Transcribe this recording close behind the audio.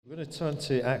We're going to turn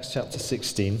to Acts chapter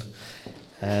 16,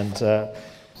 and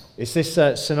it's this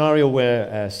scenario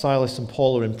where Silas and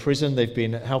Paul are in prison. They've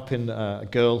been helping a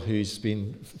girl who's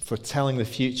been foretelling the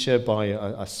future by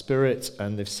a spirit,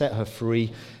 and they've set her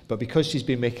free. But because she's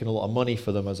been making a lot of money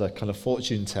for them as a kind of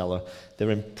fortune teller,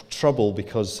 they're in trouble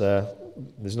because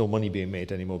there's no money being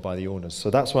made anymore by the owners. So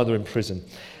that's why they're in prison.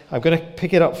 I'm going to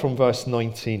pick it up from verse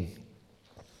 19,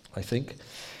 I think.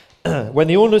 When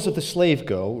the owners of the slave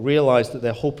girl realized that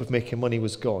their hope of making money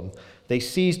was gone, they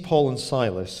seized Paul and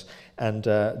Silas and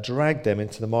dragged them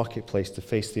into the marketplace to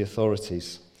face the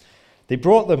authorities. They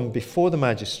brought them before the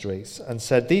magistrates and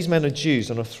said, "These men are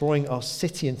Jews and are throwing our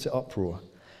city into uproar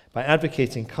by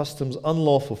advocating customs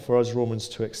unlawful for us Romans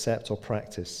to accept or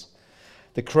practice."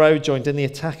 The crowd joined in the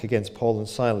attack against Paul and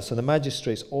Silas, and the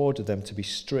magistrates ordered them to be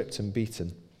stripped and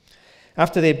beaten.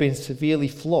 After they had been severely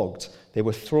flogged, they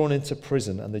were thrown into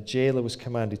prison, and the jailer was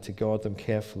commanded to guard them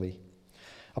carefully.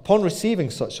 Upon receiving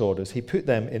such orders, he put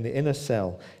them in the inner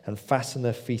cell and fastened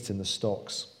their feet in the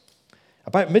stocks.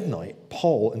 About midnight,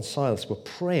 Paul and Silas were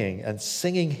praying and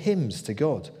singing hymns to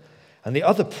God, and the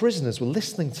other prisoners were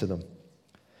listening to them.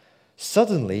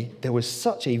 Suddenly, there was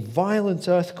such a violent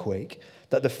earthquake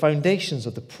that the foundations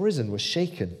of the prison were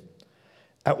shaken.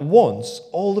 At once,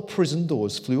 all the prison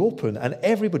doors flew open, and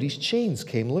everybody's chains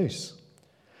came loose.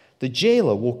 The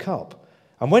jailer woke up,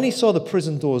 and when he saw the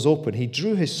prison doors open, he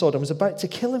drew his sword and was about to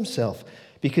kill himself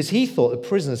because he thought the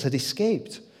prisoners had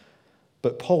escaped.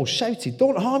 But Paul shouted,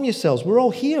 "Don't harm yourselves, we're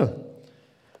all here."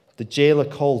 The jailer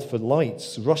called for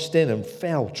lights, rushed in, and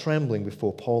fell trembling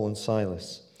before Paul and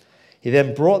Silas. He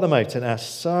then brought them out and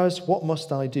asked, "Sirs, what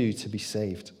must I do to be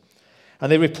saved?"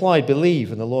 And they replied,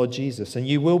 "Believe in the Lord Jesus, and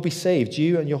you will be saved,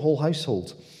 you and your whole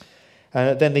household."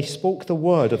 Then they spoke the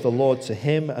word of the Lord to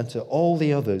him and to all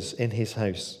the others in his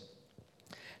house.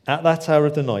 At that hour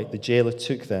of the night, the jailer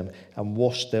took them and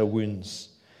washed their wounds.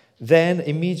 Then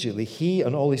immediately he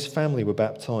and all his family were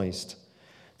baptized.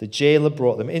 The jailer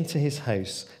brought them into his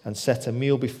house and set a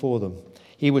meal before them.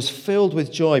 He was filled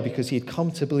with joy because he had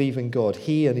come to believe in God,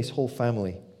 he and his whole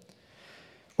family.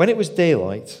 When it was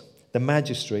daylight, the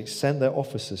magistrates sent their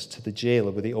officers to the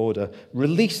jailer with the order,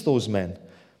 "Release those men."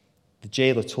 The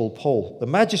jailer told Paul, "The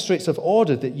magistrates have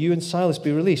ordered that you and Silas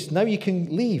be released. Now you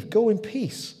can leave. Go in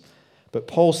peace." But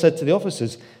Paul said to the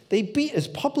officers, "They beat us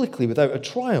publicly without a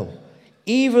trial,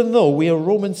 even though we are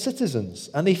Roman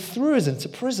citizens, and they threw us into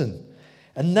prison.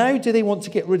 And now do they want to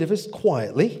get rid of us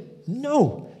quietly?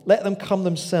 No, let them come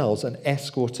themselves and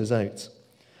escort us out."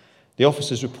 The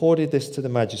officers reported this to the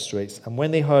magistrates, and when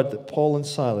they heard that Paul and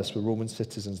Silas were Roman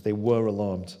citizens, they were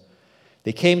alarmed.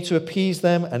 They came to appease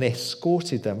them and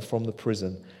escorted them from the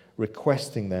prison,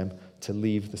 requesting them to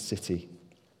leave the city.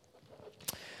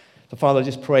 So, Father, I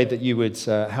just pray that you would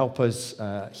help us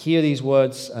hear these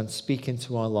words and speak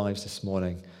into our lives this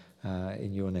morning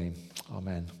in your name.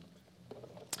 Amen.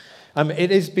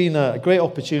 It has been a great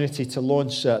opportunity to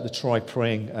launch the Try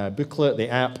Praying booklet, the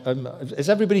app. Has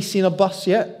everybody seen a bus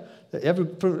yet? How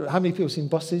many people have seen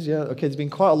buses? Yeah, okay, there's been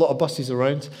quite a lot of buses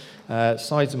around,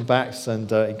 sides and backs, and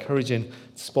encouraging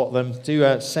to spot them.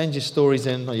 Do send your stories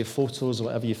in, or your photos, or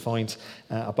whatever you find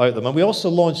about them. And we also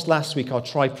launched last week our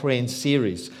Try Praying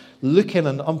series, looking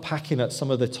and unpacking at some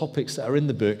of the topics that are in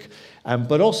the book,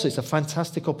 but also it's a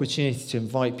fantastic opportunity to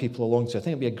invite people along to. I think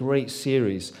it'd be a great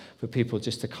series for people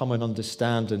just to come and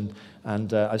understand,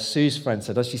 and as Sue's friend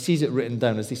said, as she sees it written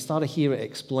down, as they start to hear it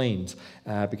explained,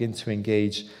 begin to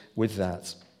engage with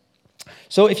that.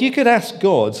 So if you could ask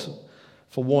God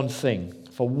for one thing,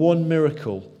 for one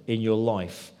miracle in your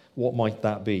life, what might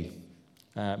that be?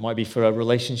 It might be for a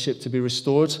relationship to be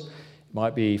restored. It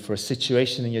might be for a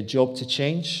situation in your job to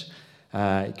change.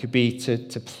 It could be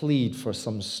to plead for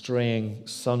some straying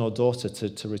son or daughter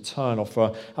to return, or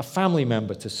for a family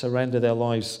member to surrender their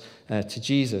lives to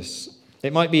Jesus.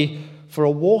 It might be for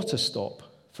a war to stop,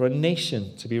 for a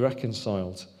nation to be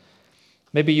reconciled.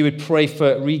 Maybe you would pray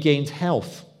for regained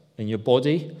health in your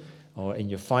body, or in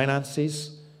your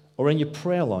finances, or in your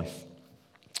prayer life.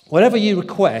 Whatever you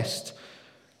request,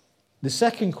 the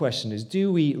second question is,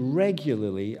 do we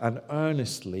regularly and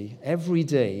earnestly, every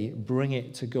day, bring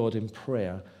it to God in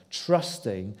prayer,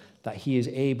 trusting that he is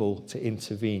able to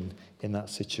intervene in that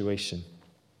situation?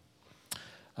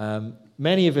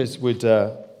 Many of us would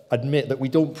admit that we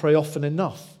don't pray often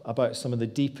enough about some of the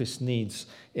deepest needs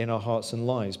in our hearts and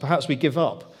lives. Perhaps we give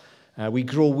up, we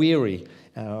grow weary,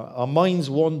 our minds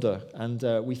wander,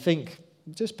 and we think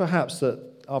just perhaps that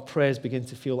our prayers begin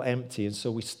to feel empty, and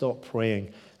so we stop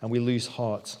praying and we lose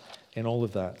heart in all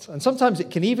of that. And sometimes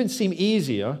it can even seem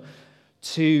easier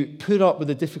to put up with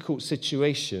a difficult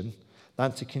situation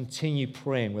than to continue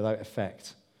praying without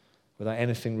effect, without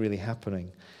anything really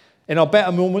happening. In our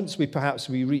better moments,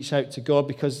 we reach out to God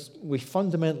because we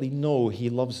fundamentally know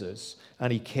he loves us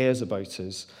and he cares about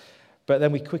us. But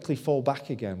then we quickly fall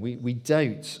back again. We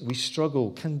doubt, we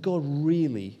struggle. Can God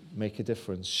really make a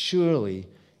difference? Surely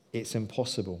it's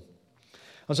impossible.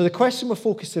 And so the question we're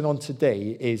focusing on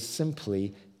today is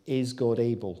simply, is God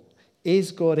able?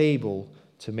 Is God able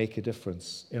to make a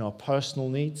difference in our personal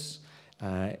needs,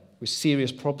 with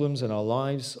serious problems in our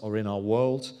lives or in our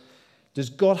world? Does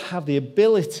God have the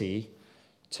ability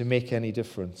to make any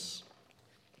difference?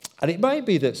 And it might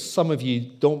be that some of you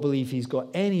don't believe he's got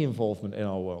any involvement in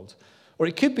our world. Or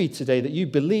it could be today that you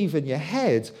believe in your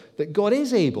head that God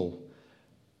is able.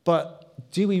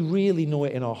 But do we really know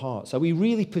it in our hearts? Are we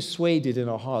really persuaded in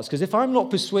our hearts? Because if I'm not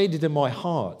persuaded in my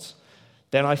heart,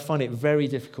 then I find it very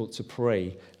difficult to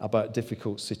pray about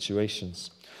difficult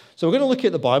situations. So we're going to look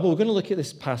at the Bible. We're going to look at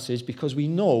this passage because we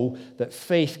know that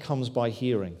faith comes by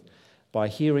hearing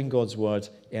God's word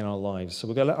in our lives. So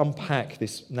we're going to unpack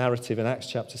this narrative in Acts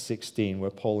chapter 16 where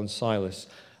Paul and Silas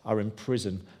are in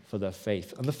prison for their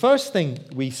faith. And the first thing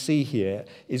we see here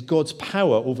is God's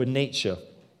power over nature.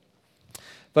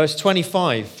 Verse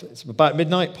 25, it's about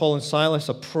midnight. Paul and Silas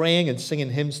are praying and singing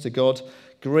hymns to God.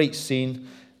 Great scene.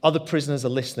 Other prisoners are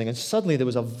listening. And suddenly there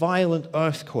was a violent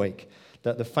earthquake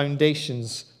that the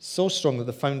foundations, so strong that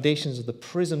the foundations of the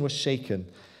prison were shaken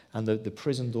and the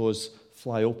prison doors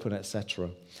fly open,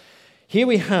 etc. Here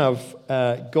we have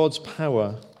God's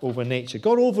power over nature.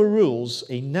 God overrules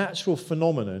a natural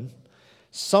phenomenon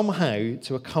somehow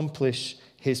to accomplish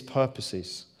his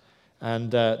purposes. And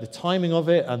the timing of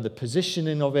it and the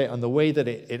positioning of it and the way that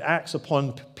it acts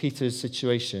upon Peter's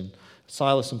situation,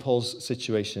 Silas and Paul's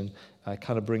situation,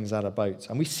 kind of brings that about.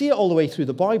 And we see it all the way through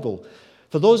the Bible.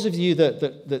 For those of you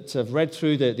that have read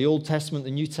through the Old Testament,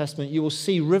 the New Testament, you will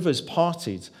see rivers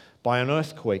parted by an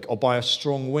earthquake or by a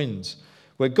strong wind,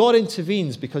 where God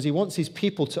intervenes because he wants his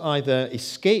people to either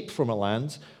escape from a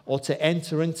land or to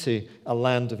enter into a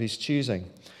land of his choosing.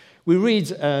 We read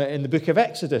in the book of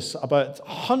Exodus about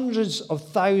hundreds of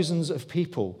thousands of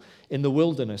people in the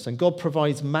wilderness, and God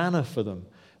provides manna for them.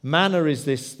 Manna is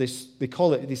this they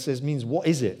call it, means what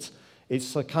is it?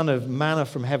 It's a kind of manna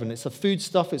from heaven. It's a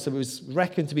foodstuff. It was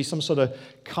reckoned to be some sort of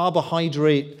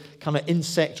carbohydrate, kind of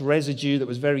insect residue that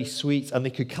was very sweet, and they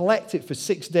could collect it for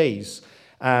 6 days,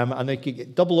 and they could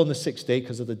get double on the 6th day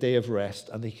because of the day of rest,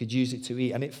 and they could use it to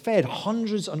eat. And it fed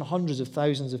hundreds and hundreds of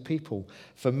thousands of people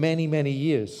for many, many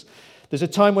years. There's a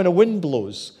time when a wind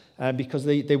blows, because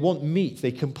they want meat.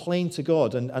 They complain to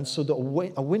God, and so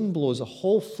a wind blows a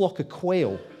whole flock of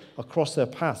quail across their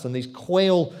path, and these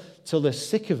quail till they're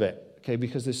sick of it. Okay,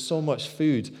 because there's so much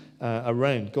food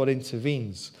around. God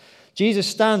intervenes. Jesus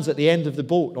stands at the end of the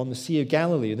boat on the Sea of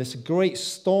Galilee, and this great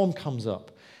storm comes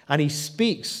up, and he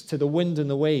speaks to the wind and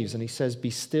the waves, and he says, "Be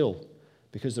still,"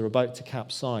 because they're about to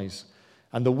capsize.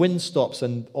 And the wind stops,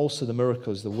 and also the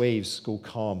miracles, the waves go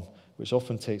calm, which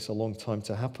often takes a long time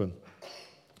to happen.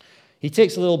 He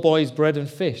takes a little boy's bread and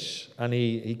fish, and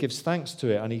he gives thanks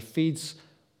to it, and he feeds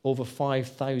over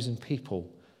 5,000 people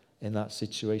in that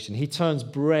situation. He turns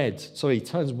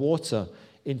water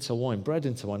into wine. Bread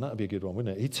into wine, that would be a good one,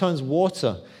 wouldn't it? He turns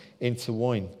water into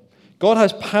wine. God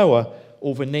has power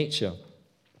over nature.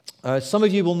 Some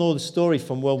of you will know the story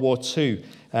from World War II,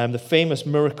 the famous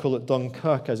miracle at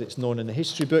Dunkirk, as it's known in the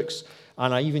history books.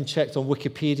 And I even checked on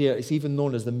Wikipedia, it's even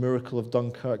known as the miracle of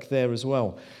Dunkirk there as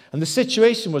well. And the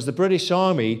situation was the British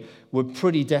Army were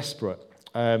pretty desperate.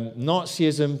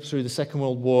 Nazism through the Second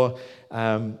World War,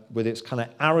 with its kind of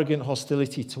arrogant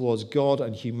hostility towards God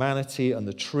and humanity and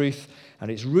the truth,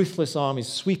 and its ruthless armies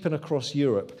sweeping across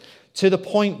Europe, to the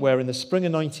point where in the spring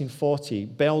of 1940,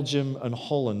 Belgium and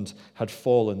Holland had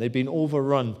fallen. They'd been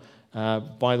overrun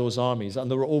by those armies,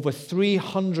 and there were over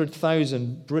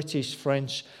 300,000 British,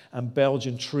 French, and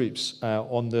Belgian troops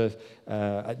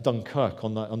at Dunkirk,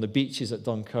 on the beaches at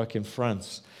Dunkirk in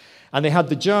France. And they had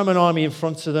the German army in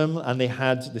front of them, and they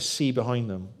had the sea behind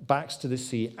them, backs to the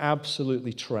sea,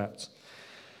 absolutely trapped.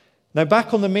 Now,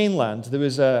 back on the mainland, there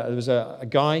was a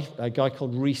guy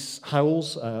called Rees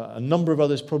Howells, a number of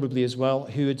others probably as well,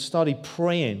 who had started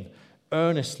praying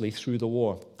earnestly through the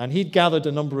war. And he'd gathered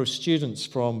a number of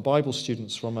Bible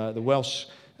students from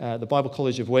the Bible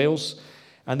College of Wales,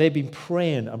 and they'd been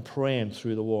praying and praying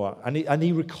through the war. And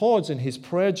he records in his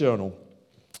prayer journal,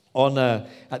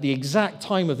 at the exact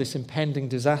time of this impending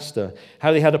disaster,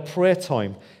 how they had a prayer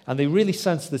time, and they really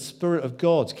sensed the Spirit of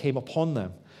God came upon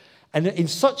them. And in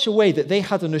such a way that they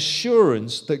had an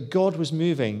assurance that God was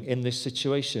moving in this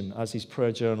situation, as his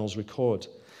prayer journals record.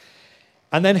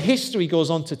 And then history goes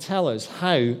on to tell us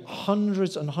how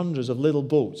hundreds and hundreds of little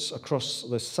boats across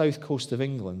the south coast of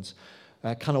England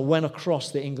kind of went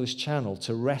across the English Channel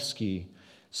to rescue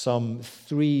some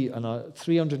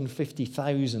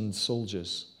 350,000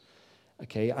 soldiers.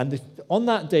 Okay, and on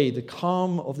that day, the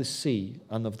calm of the sea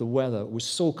and of the weather was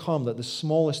so calm that the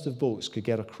smallest of boats could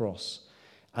get across.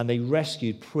 And they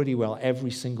rescued pretty well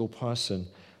every single person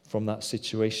from that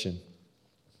situation.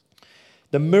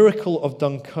 The miracle of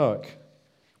Dunkirk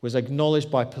was acknowledged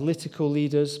by political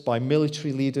leaders, by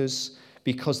military leaders,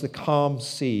 because the calm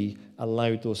sea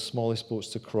allowed those smallest boats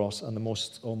to cross and the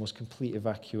almost complete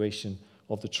evacuation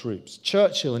of the troops.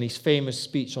 Churchill, in his famous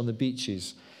speech on the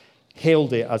beaches,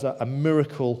 hailed it as a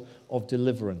miracle of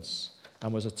deliverance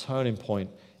and was a turning point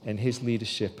in his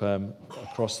leadership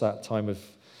across that time of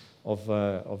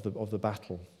the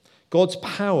battle. God's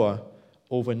power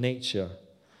over nature,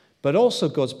 but also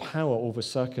God's power over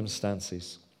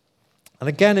circumstances. And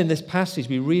again, in this passage,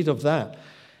 we read of that.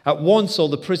 At once, all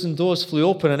the prison doors flew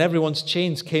open and everyone's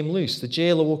chains came loose. The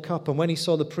jailer woke up, and when he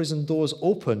saw the prison doors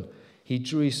open, he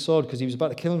drew his sword because he was about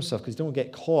to kill himself because he didn't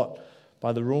get caught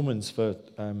by the Romans for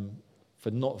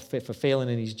failing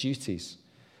in his duties.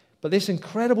 But this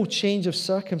incredible change of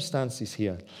circumstances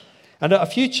here. And a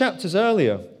few chapters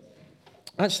earlier,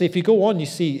 actually, if you go on, you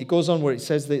see it goes on where it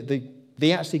says that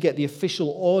they actually get the official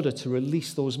order to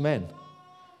release those men.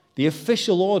 The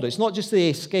official order. It's not just they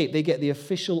escape, they get the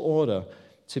official order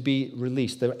to be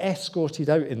released. They're escorted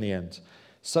out in the end.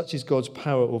 Such is God's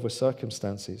power over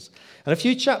circumstances. And a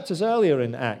few chapters earlier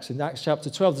in Acts chapter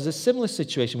 12, there's a similar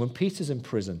situation when Peter's in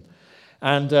prison.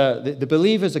 And the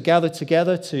believers are gathered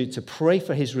together to pray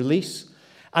for his release.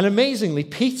 And amazingly,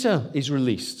 Peter is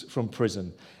released from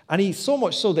prison. And he's so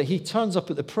much so that he turns up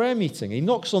at the prayer meeting. He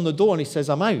knocks on the door and he says,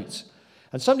 "I'm out."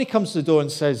 And somebody comes to the door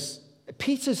and says,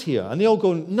 "Peter's here." And they all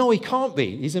go, "No, he can't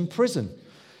be. He's in prison."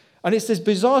 And it's this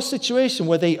bizarre situation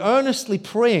where they earnestly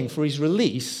praying for his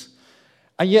release,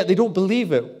 and yet they don't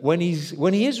believe it when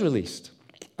he is released.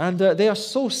 And they are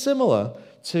so similar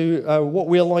to what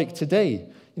we're like today.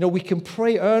 You know, we can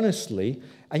pray earnestly,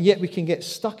 and yet we can get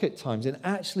stuck at times in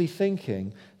actually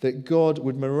thinking that God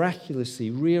would miraculously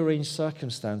rearrange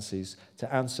circumstances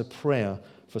to answer prayer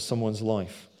for someone's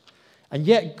life. And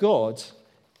yet God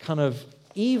kind of,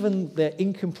 even their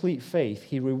incomplete faith,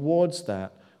 he rewards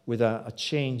that with a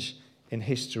change in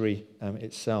history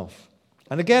itself.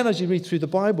 And again, as you read through the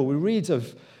Bible, we read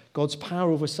of God's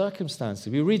power over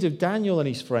circumstances. We read of Daniel and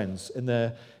his friends in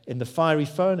the fiery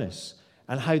furnace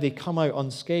and how they come out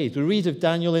unscathed. We read of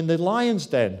Daniel in the lion's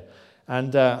den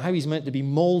and how he's meant to be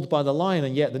mauled by the lion,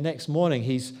 and yet the next morning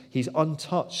he's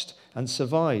untouched and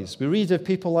survives. We read of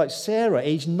people like Sarah,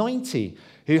 age 90,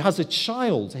 who has a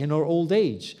child in her old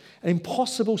age, an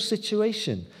impossible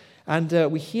situation. And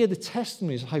we hear the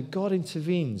testimonies of how God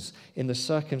intervenes in the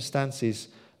circumstances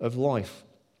of life.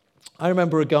 I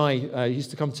remember a guy who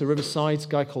used to come to Riverside, a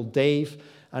guy called Dave,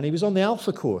 and he was on the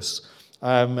Alpha course.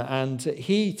 And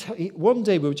he one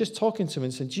day we were just talking to him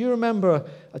and said, "Do you remember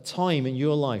a time in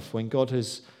your life when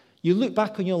you look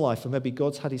back on your life and maybe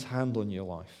God's had his hand on your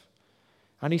life?"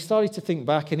 And he started to think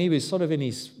back, and he was sort of in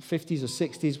his 50s or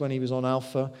 60s when he was on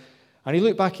Alpha. And he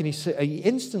looked back and he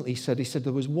instantly said,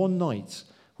 "There was one night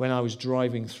when I was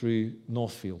driving through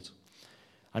Northfield."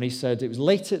 And he said, it was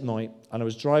late at night, and I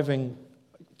was driving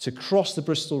to cross the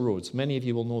Bristol Road. Many of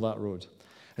you will know that road.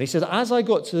 And he said, as I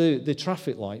got to the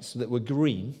traffic lights that were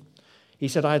green, he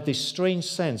said, I had this strange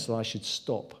sense that I should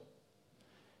stop.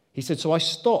 He said, so I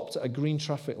stopped at a green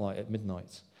traffic light at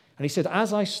midnight. And he said,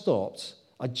 as I stopped,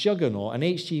 a juggernaut, an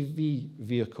HGV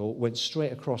vehicle, went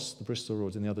straight across the Bristol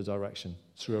Road in the other direction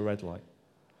through a red light.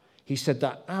 He said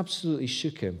that absolutely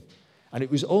shook him. And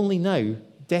it was only now,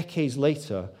 decades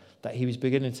later, that he was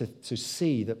beginning to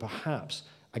see that perhaps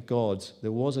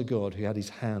there was a God who had his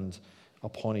hand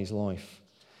upon his life.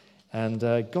 And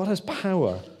God has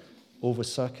power over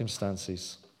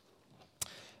circumstances.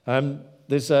 You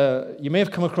may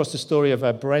have come across the story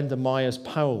of Brenda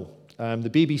Myers-Powell. The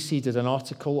BBC did an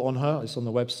article on her. It's on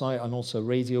the website, and also a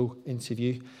radio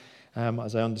interview,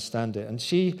 as I understand it. And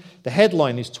the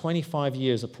headline is 25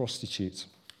 years a prostitute.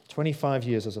 25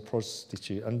 years as a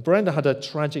prostitute. And Brenda had a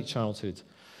tragic childhood.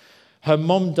 Her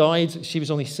mum died. She was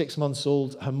only 6 months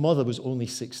old. Her mother was only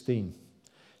 16.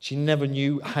 She never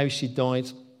knew how she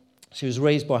died. She was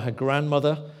raised by her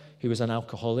grandmother, who was an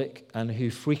alcoholic and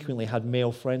who frequently had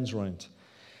male friends around.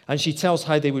 And she tells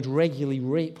how they would regularly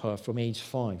rape her from age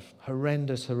 5.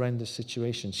 Horrendous, horrendous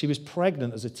situation. She was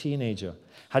pregnant as a teenager,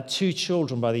 had 2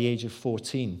 children by the age of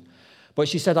 14. But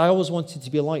she said, I always wanted to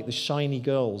be like the shiny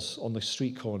girls on the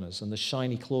street corners and the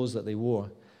shiny clothes that they wore.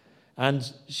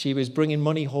 And she was bringing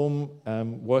money home,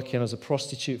 working as a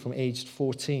prostitute from aged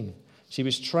 14. She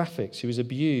was trafficked. She was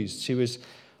abused. She was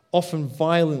often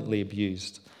violently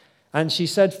abused. And she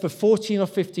said, for 14 or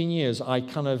 15 years, I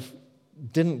kind of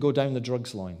didn't go down the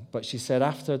drugs line. But she said,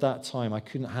 after that time, I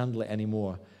couldn't handle it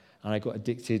anymore. And I got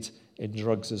addicted in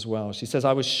drugs as well. She says,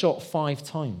 I was shot 5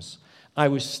 times. I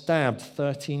was stabbed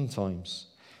 13 times.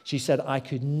 She said, I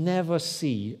could never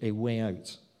see a way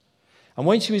out. And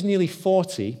when she was nearly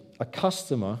 40, a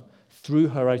customer threw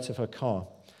her out of her car.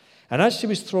 And as she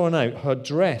was thrown out, her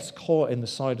dress caught in the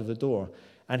side of the door,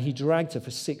 and he dragged her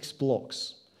for 6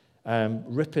 blocks,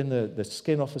 ripping the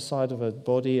skin off the side of her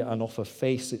body and off her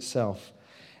face itself.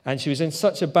 And she was in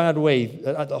such a bad way,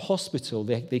 at the hospital,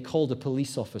 they called a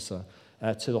police officer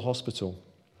to the hospital.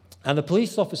 And the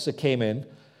police officer came in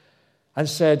and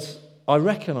said, I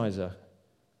recognize her,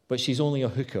 but she's only a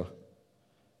hooker.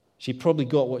 She probably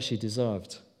got what she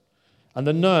deserved. And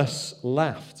the nurse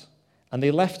laughed, and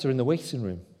they left her in the waiting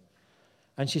room.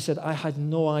 And she said, I had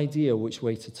no idea which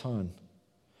way to turn.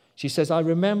 She says, I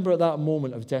remember at that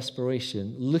moment of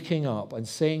desperation, looking up and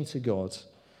saying to God,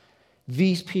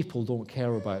 these people don't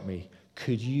care about me.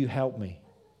 Could you help me?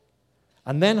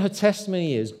 And then her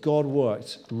testimony is, God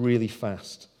worked really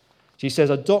fast. She says,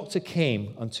 a doctor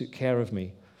came and took care of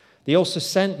me. They also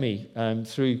sent me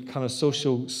through kind of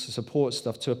social support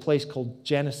stuff to a place called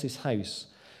Genesis House.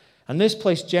 And this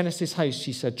place, Genesis House,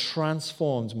 she said,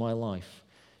 transformed my life.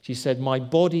 She said, my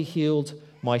body healed,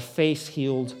 my face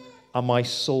healed, and my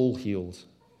soul healed.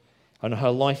 And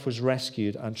her life was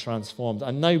rescued and transformed.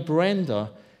 And now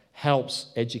Brenda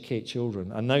helps educate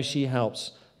children. And now she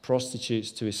helps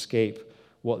prostitutes to escape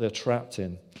what they're trapped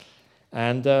in.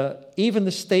 And even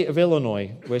the state of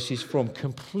Illinois, where she's from,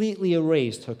 completely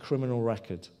erased her criminal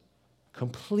record.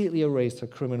 Completely erased her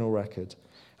criminal record.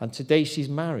 And today she's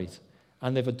married,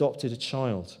 and they've adopted a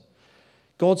child.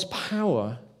 God's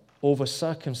power over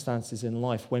circumstances in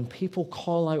life, when people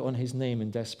call out on his name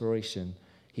in desperation,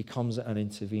 he comes and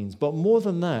intervenes. But more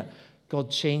than that,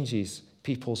 God changes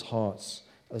people's hearts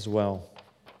as well.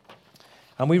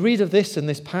 And we read of this in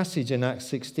this passage in Acts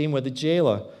 16, where the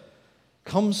jailer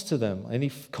comes to them and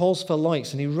he calls for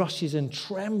lights, and he rushes in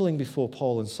trembling before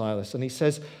Paul and Silas, and he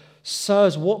says,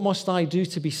 sirs, what must I do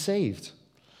to be saved?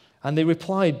 And they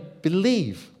replied,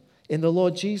 believe in the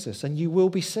Lord Jesus and you will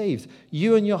be saved,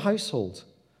 you and your household.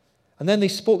 And then they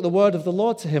spoke the word of the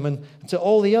Lord to him and to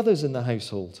all the others in the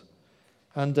household.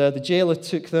 And the jailer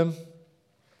took them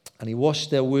and he washed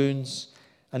their wounds,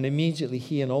 and immediately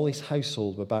he and all his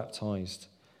household were baptized.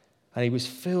 And he was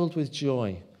filled with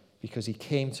joy because he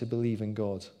came to believe in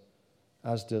God,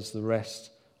 as does the rest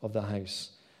of the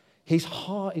house. His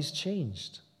heart is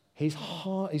changed. His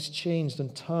heart is changed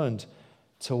and turned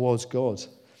towards God.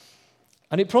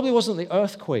 And it probably wasn't the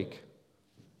earthquake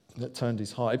that turned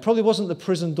his heart. It probably wasn't the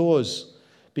prison doors,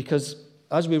 because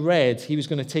as we read, he was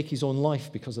going to take his own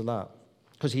life because of that,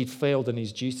 because he'd failed in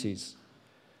his duties.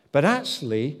 But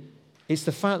actually, it's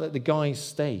the fact that the guys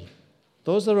stay.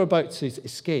 Those that are about to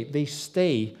escape, they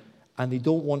stay and they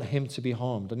don't want him to be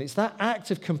harmed. And it's that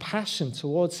act of compassion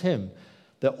towards him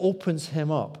that opens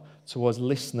him up towards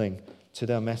listening to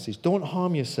their message. Don't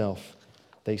harm yourself,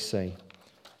 they say.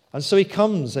 And so he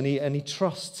comes and he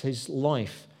trusts his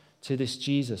life to this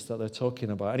Jesus that they're talking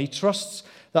about. And he trusts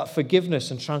that forgiveness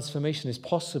and transformation is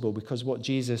possible because what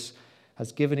Jesus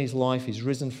has given his life, he's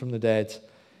risen from the dead,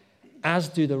 as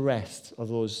do the rest of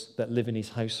those that live in his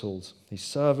household. His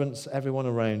servants, everyone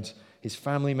around, his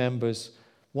family members.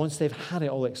 Once they've had it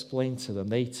all explained to them,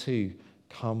 they too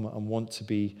come and want to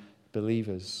be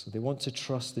believers. They want to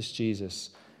trust this Jesus.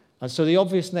 And so the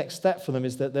obvious next step for them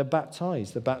is that they're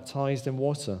baptized. They're baptized in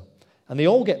water. And they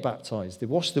all get baptized. They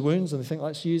wash the wounds and they think,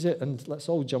 let's use it and let's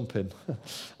all jump in.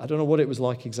 I don't know what it was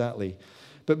like exactly.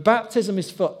 But baptism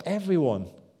is for everyone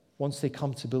once they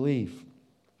come to believe.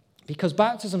 Because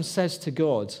baptism says to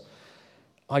God,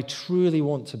 I truly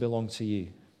want to belong to you.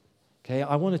 Okay,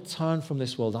 I want to turn from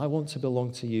this world. I want to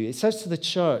belong to you. It says to the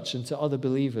church and to other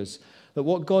believers that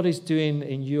what God is doing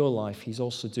in your life, he's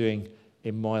also doing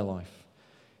in my life.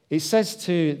 It says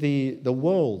to the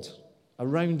world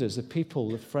around us, the people,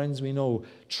 the friends we know,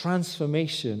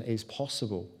 transformation is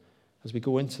possible. As we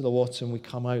go into the water and we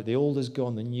come out, the old is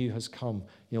gone, the new has come.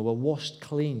 You know, we're washed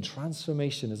clean.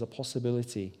 Transformation is a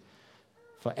possibility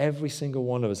for every single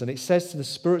one of us. And it says to the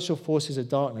spiritual forces of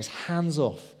darkness, hands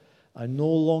off. I no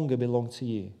longer belong to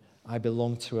you. I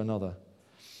belong to another.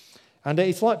 And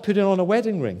it's like putting on a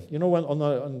wedding ring. You know,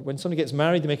 when somebody gets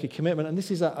married, they make a commitment, and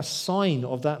this is a sign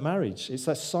of that marriage. It's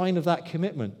a sign of that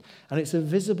commitment. And it's a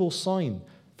visible sign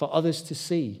for others to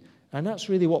see And that's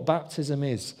really what baptism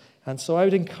is. And so I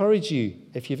would encourage you,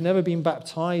 if you've never been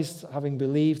baptized, having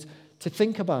believed, to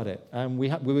think about it. We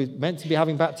were meant to be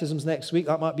having baptisms next week.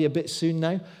 That might be a bit soon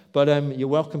now, but you're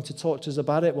welcome to talk to us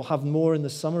about it. We'll have more in the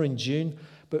summer, in June.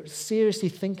 But seriously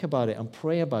think about it and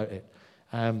pray about it,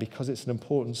 because it's an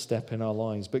important step in our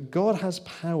lives. But God has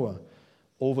power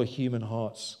over human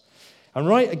hearts. And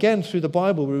right again through the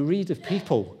Bible, we read of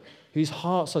people whose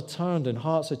hearts are turned and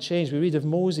hearts are changed. We read of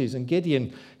Moses and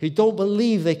Gideon, who don't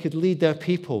believe they could lead their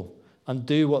people and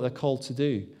do what they're called to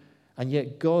do. And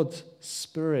yet God's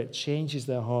Spirit changes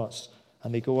their hearts,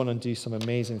 and they go on and do some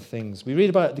amazing things. We read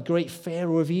about the great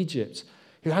Pharaoh of Egypt,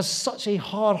 who has such a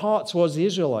hard heart towards the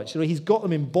Israelites. He's got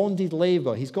them in bonded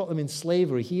labor. He's got them in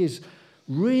slavery. He is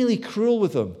really cruel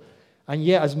with them. And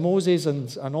yet, as Moses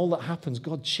and all that happens,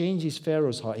 God changes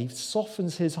Pharaoh's heart. He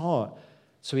softens his heart,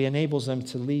 so he enables them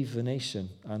to leave the nation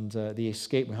and the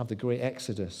escape. We have the great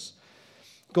Exodus.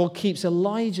 God keeps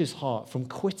Elijah's heart from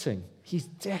quitting. He's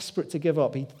desperate to give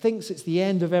up. He thinks it's the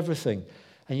end of everything.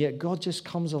 And yet God just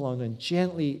comes along and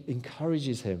gently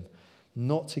encourages him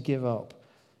not to give up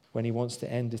when he wants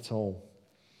to end it all.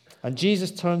 And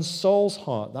Jesus turns Saul's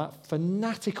heart, that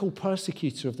fanatical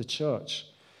persecutor of the church,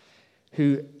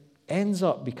 who ends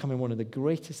up becoming one of the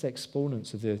greatest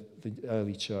exponents of the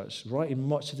early church, writing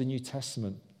much of the New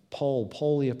Testament.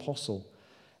 Paul the Apostle,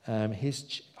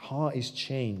 his heart is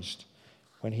changed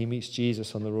when he meets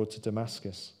Jesus on the road to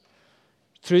Damascus.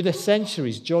 Through the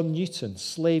centuries, John Newton,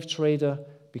 slave trader,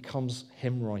 becomes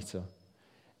hymn writer.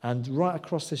 And right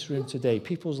across this room today,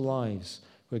 people's lives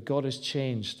where God has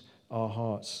changed our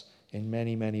hearts in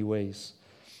many, many ways.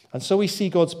 And so we see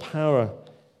God's power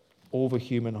over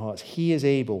human hearts. He is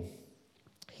able.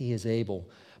 He is able.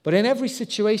 But in every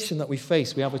situation that we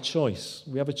face, we have a choice.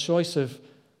 We have a choice of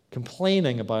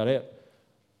complaining about it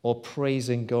or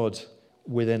praising God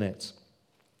within it.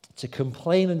 To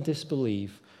complain and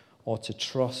disbelieve, or to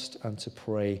trust and to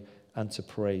pray and to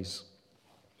praise.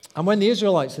 And when the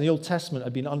Israelites in the Old Testament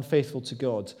had been unfaithful to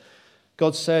God,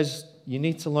 God says, you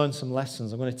need to learn some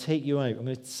lessons. I'm going to take you out. I'm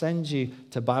going to send you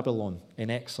to Babylon in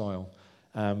exile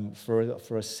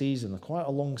for a season, quite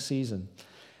a long season.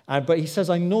 But he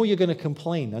says, I know you're going to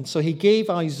complain. And so he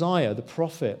gave Isaiah, the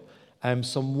prophet,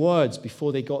 some words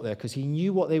before they got there, because he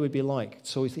knew what they would be like,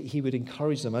 so he would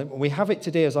encourage them. And we have it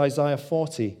today as Isaiah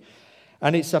 40.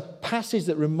 And it's a passage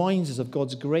that reminds us of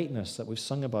God's greatness that we've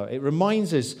sung about. It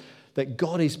reminds us that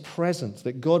God is present,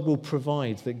 that God will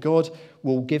provide, that God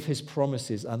will give his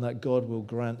promises, and that God will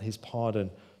grant his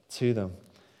pardon to them.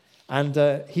 And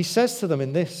he says to them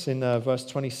in verse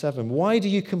 27, why do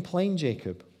you complain,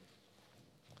 Jacob?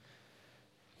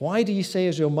 Why do you say,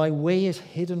 Israel, my way is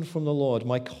hidden from the Lord,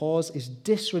 my cause is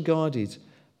disregarded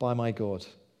by my God?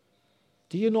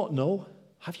 Do you not know?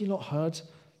 Have you not heard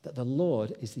that the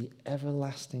Lord is the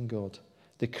everlasting God,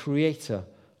 the creator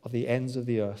of the ends of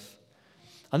the earth?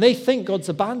 And they think God's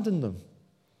abandoned them.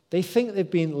 They think they've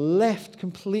been left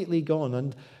completely gone,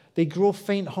 and they grow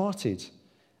faint-hearted,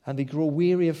 and they grow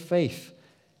weary of faith.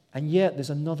 And yet there's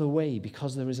another way,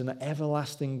 because there is an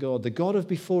everlasting God. The God of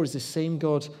before is the same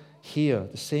God here,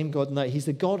 the same God now. He's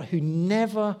the God who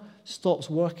never stops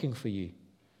working for you.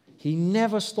 He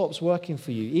never stops working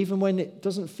for you. Even when it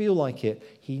doesn't feel like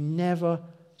it, he never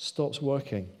stops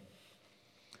working.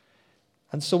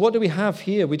 And so what do we have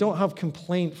here? We don't have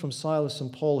complaint from Silas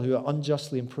and Paul, who are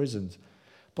unjustly imprisoned,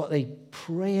 but they're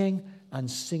praying and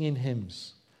singing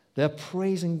hymns. They're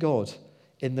praising God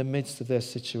in the midst of their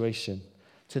situation,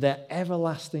 to their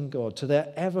everlasting God, to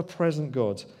their ever-present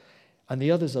God. And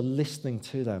the others are listening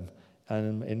to them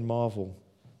and in marvel.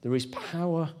 There is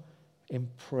power in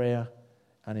prayer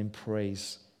and in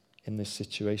praise in this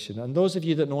situation. And those of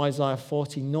you that know Isaiah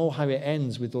 40 know how it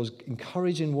ends with those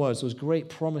encouraging words, those great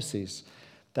promises,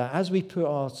 that as we put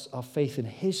our faith in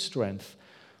his strength,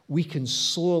 we can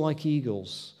soar like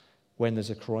eagles when there's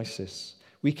a crisis.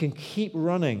 We can keep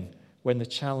running when the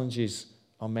challenges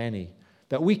are many.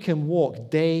 That we can walk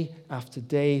day after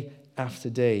day after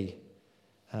day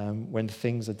when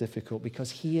things are difficult, because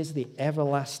he is the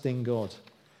everlasting God.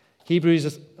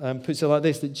 Hebrews puts it like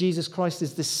this, that Jesus Christ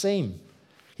is the same.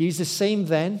 He's the same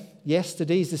then,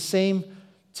 yesterday. He's the same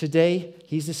today.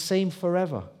 He's the same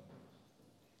forever.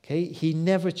 Okay? He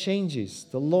never changes.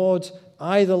 The Lord,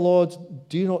 I, the Lord,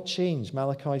 do not change.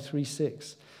 Malachi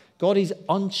 3:6. God is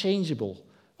unchangeable.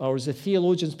 Or as the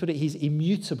theologians put it, he's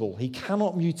immutable. He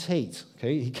cannot mutate.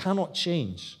 Okay? He cannot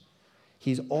change.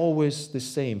 He's always the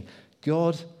same.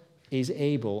 God is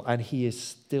able, and he is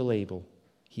still able.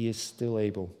 He is still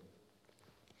able.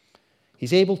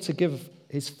 He's able to give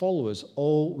his followers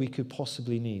all we could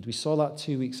possibly need. We saw that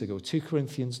 2 weeks ago, 2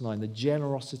 Corinthians 9, the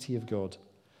generosity of God.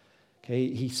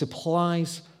 Okay? He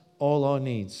supplies all our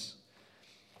needs.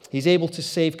 He's able to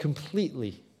save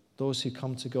completely those who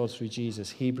come to God through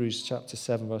Jesus. Hebrews chapter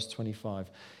 7, verse 25.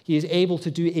 He is able to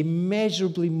do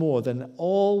immeasurably more than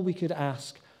all we could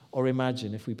ask or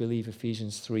imagine if we believe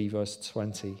Ephesians 3, verse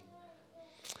 20.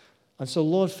 And so,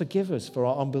 Lord, forgive us for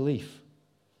our unbelief.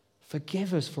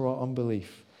 Forgive us for our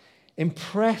unbelief.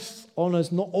 Impress on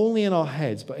us not only in our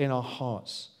heads, but in our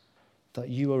hearts that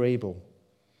you are able.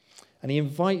 And he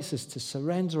invites us to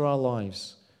surrender our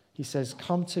lives. He says,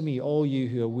 come to me, all you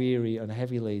who are weary and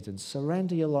heavy laden.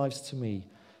 Surrender your lives to me,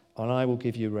 and I will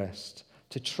give you rest.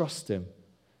 To trust him,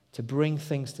 to bring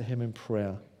things to him in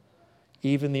prayer,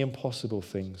 even the impossible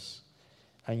things.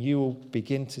 And you will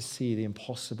begin to see the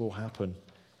impossible happen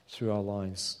through our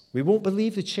lives. We won't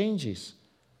believe the changes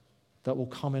that will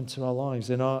come into our lives,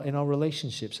 in our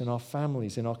relationships, in our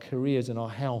families, in our careers, in our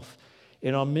health,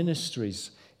 in our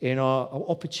ministries, in our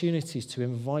opportunities to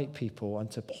invite people and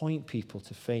to point people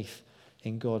to faith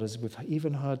in God, as we've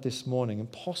even heard this morning,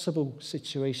 impossible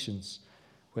situations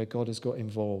where God has got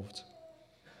involved.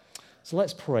 So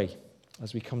let's pray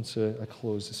as we come to a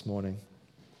close this morning.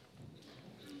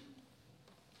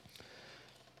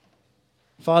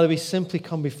 Father, we simply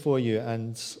come before you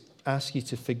and ask you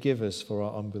to forgive us for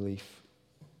our unbelief.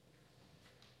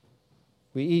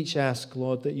 We each ask,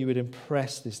 Lord, that you would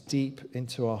impress this deep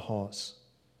into our hearts.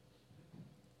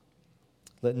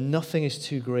 That nothing is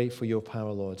too great for your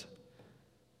power, Lord.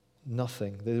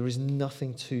 Nothing. There is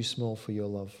nothing too small for your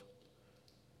love.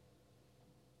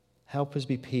 Help us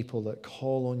be people that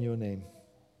call on your name.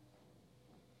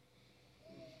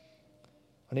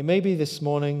 And it may be this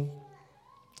morning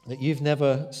that you've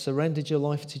never surrendered your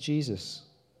life to Jesus.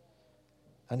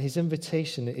 And his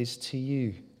invitation is to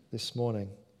you this morning.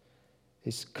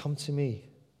 Is come to me.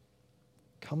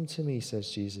 Come to me,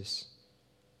 says Jesus.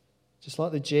 Just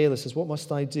like the jailer says, what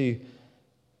must I do?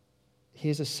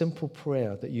 Here's a simple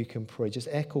prayer that you can pray. Just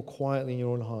echo quietly in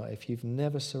your own heart. If you've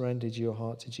never surrendered your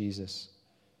heart to Jesus,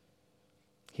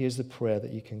 here's the prayer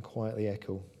that you can quietly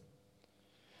echo.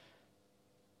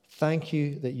 Thank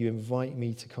you that you invite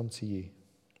me to come to you.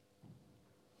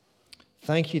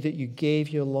 Thank you that you gave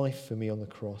your life for me on the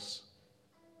cross,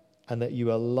 and that you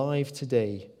are alive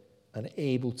today and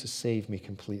able to save me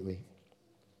completely.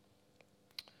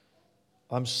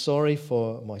 I'm sorry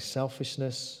for my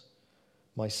selfishness,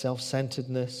 my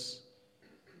self-centeredness,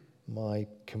 my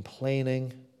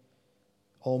complaining,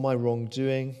 all my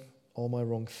wrongdoing, all my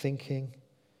wrong thinking.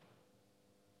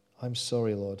 I'm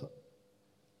sorry, Lord.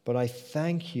 But I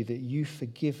thank you that you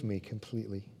forgive me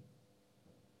completely.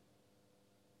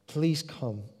 Please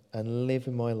come and live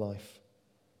in my life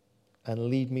and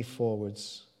lead me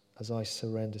forwards as I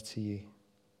surrender to you.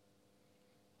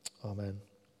 Amen.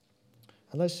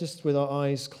 And let's just, with our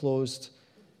eyes closed,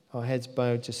 our heads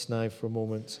bowed just now for a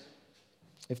moment.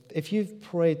 If you've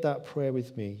prayed that prayer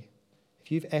with me,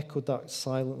 if you've echoed that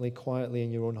silently, quietly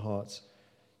in your own heart,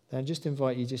 then I just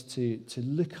invite you just to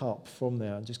look up from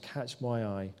there and just catch my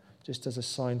eye, just as a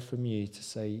sign from you to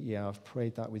say, yeah, I've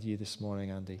prayed that with you this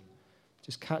morning, Andy.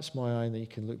 Just catch my eye and then you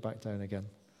can look back down again.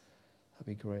 That'd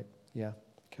be great. Yeah,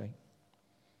 okay.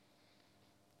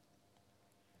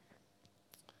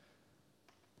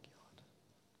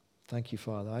 Thank you,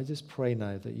 Father. I just pray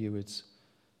now that you would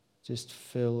just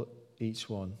fill each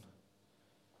one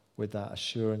with that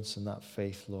assurance and that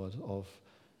faith, Lord,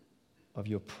 of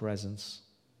your presence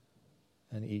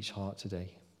in each heart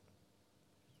today,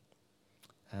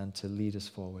 and to lead us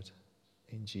forward.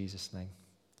 In Jesus' name,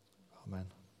 amen.